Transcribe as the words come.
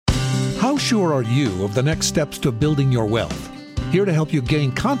sure are you of the next steps to building your wealth? Here to help you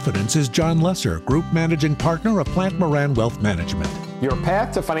gain confidence is John Lesser, Group Managing Partner of Plante Moran Wealth Management. Your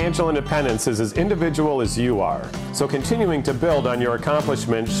path to financial independence is as individual as you are, so continuing to build on your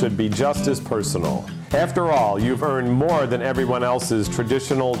accomplishments should be just as personal. After all, you've earned more than everyone else's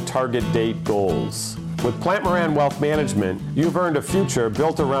traditional target date goals. With Plante Moran Wealth Management, you've earned a future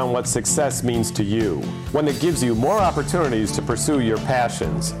built around what success means to you, one that gives you more opportunities to pursue your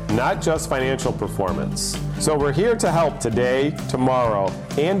passions, not just financial performance. So we're here to help today, tomorrow,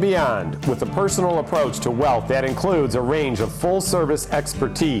 and beyond with a personal approach to wealth that includes a range of full-service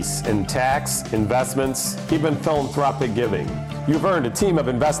expertise in tax, investments, even philanthropic giving. You've earned a team of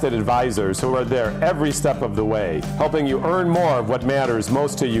invested advisors who are there every step of the way, helping you earn more of what matters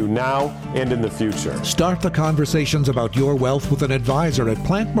most to you now and in the future. Start the conversations about your wealth with an advisor at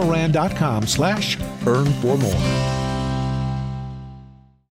plantemoran.com/earn for more.